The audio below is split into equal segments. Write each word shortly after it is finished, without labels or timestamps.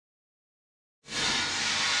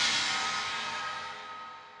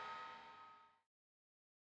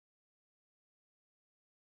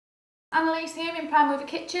Annalise here in Prime Mover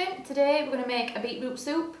Kitchen. Today we're going to make a beetroot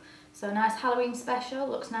soup. So a nice Halloween special,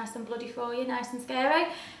 looks nice and bloody for you, nice and scary.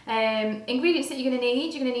 Ingredients that you're going to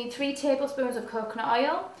need 3 tablespoons of coconut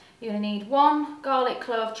oil. You're going to need 1 garlic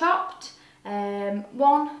clove chopped, 1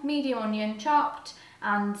 medium onion chopped,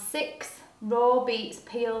 and 6 raw beets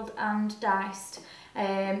peeled and diced.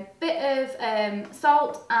 Bit of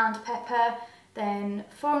salt and pepper, then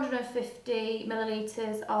 450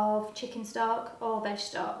 millilitres of chicken stock or veg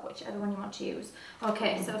stock, whichever one you want to use.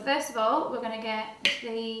 Okay, so first of all, we're going to get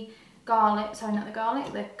the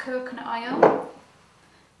the coconut oil,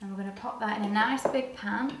 and we're going to pop that in a nice big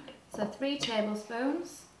pan, so 3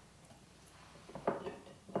 tablespoons.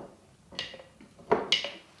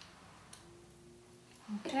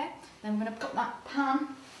 Okay, then we're going to put that pan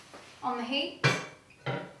on the heat.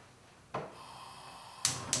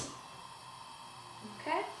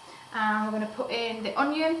 Okay, and we're going to put in the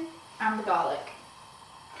onion and the garlic.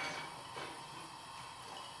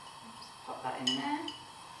 Just pop that in there.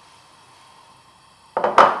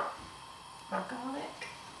 And garlic.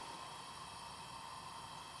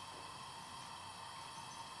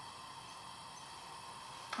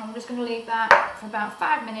 And I'm just going to leave that for about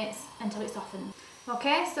 5 minutes until it softens.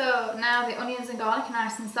 Okay, so now the onions and garlic are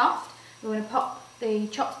nice and soft. We're going to pop the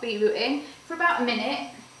chopped beetroot in for about a minute.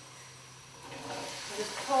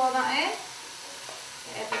 Just pour that in,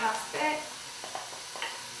 get every last bit.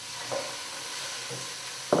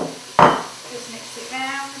 Just mix it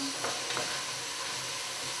round.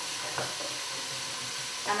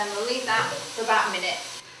 And then we'll leave that for about a minute.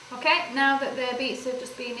 Okay, now that the beets have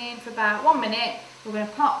just been in for about 1 minute, we're going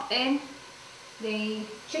to pop in the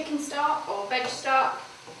chicken stock or veg stock.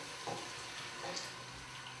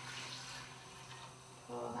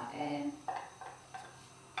 Pour that in.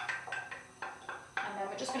 And then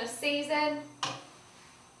we're just going to season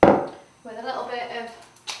with a little bit of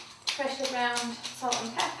freshly ground salt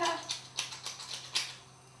and pepper.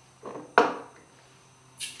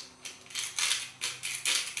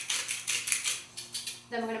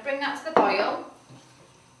 Then we're going to bring that to the boil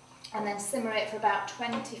and then simmer it for about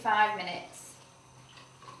 25 minutes.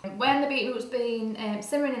 When the beetroot's been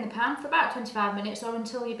simmering in the pan for about 25 minutes, or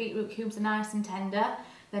until your beetroot cubes are nice and tender,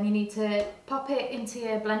 then you need to pop it into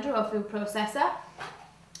your blender or food processor.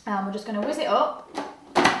 And we're just going to whiz it up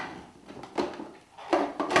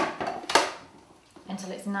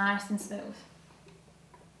until it's nice and smooth.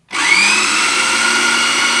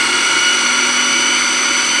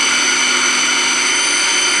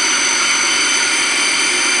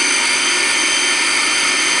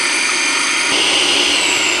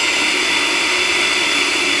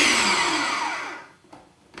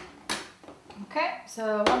 Okay,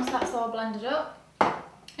 so once that's all blended up,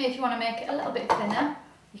 if you want to make it a little bit thinner,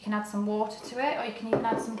 you can add some water to it, or you can even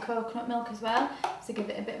add some coconut milk as well to give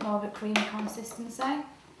it a bit more of a creamy consistency.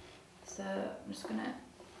 So I'm just going to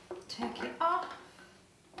take it off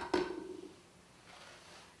and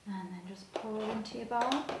then just pour it into your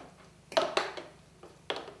bowl.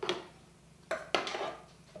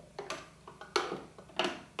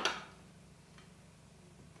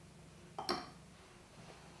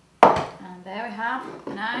 And there we have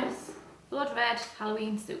a nice blood red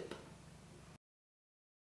Halloween soup.